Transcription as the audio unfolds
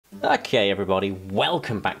Okay everybody,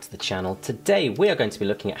 welcome back to the channel. Today we are going to be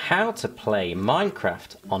looking at how to play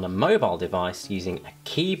Minecraft on a mobile device using a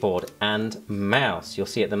keyboard and mouse. You'll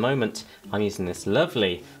see at the moment I'm using this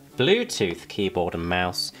lovely Bluetooth keyboard and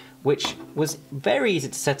mouse, which was very easy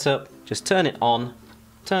to set up. Just turn it on,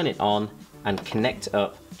 and connect it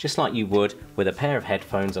up just like you would with a pair of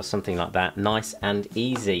headphones or something like that. Nice and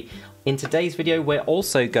easy. In today's video, we're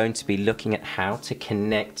also going to be looking at how to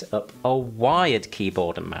connect up a wired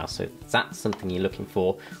keyboard and mouse. So if that's something you're looking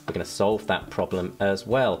for, we're going to solve that problem as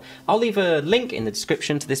well. I'll leave a link in the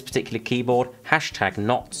description to this particular keyboard, hashtag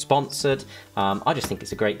not sponsored. I just think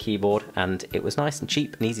it's a great keyboard and it was nice and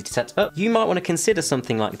cheap and easy to set up. You might want to consider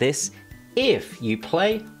something like this if you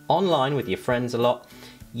play online with your friends a lot.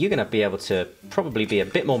 You're going to be able to probably be a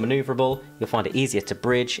bit more maneuverable. You'll find it easier to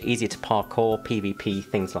bridge, easier to parkour, PvP,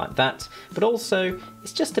 things like that. But also,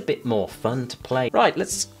 it's just a bit more fun to play. Right,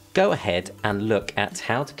 let's go ahead and look at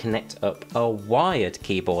how to connect up a wired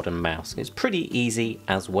keyboard and mouse. It's pretty easy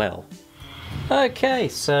as well. Okay,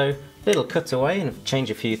 so little cutaway and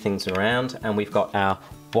change a few things around, and we've got our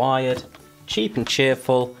wired, cheap and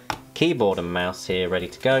cheerful keyboard and mouse here ready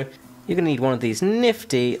to go. You're going to need one of these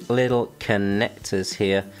nifty little connectors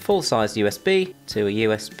here. Full-size USB to a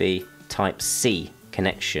USB Type-C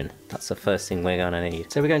connection. That's the first thing we're going to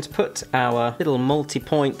need. So we're going to put our little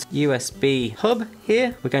multi-point USB hub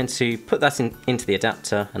here. We're going to put that into the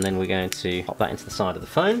adapter, and then we're going to pop that into the side of the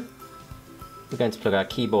phone. We're going to plug our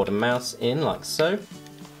keyboard and mouse in like so.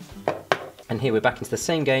 And here we're back into the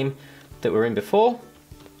same game that we were in before.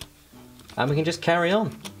 And we can just carry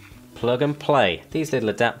on. Plug and play. These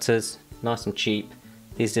little adapters, nice and cheap.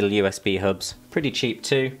 These little USB hubs, pretty cheap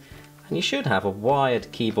too. And you should have a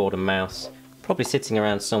wired keyboard and mouse, probably sitting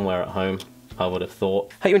around somewhere at home, I would have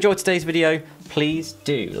thought. Hope you enjoyed today's video. Please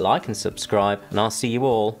do like and subscribe, and I'll see you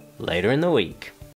all later in the week.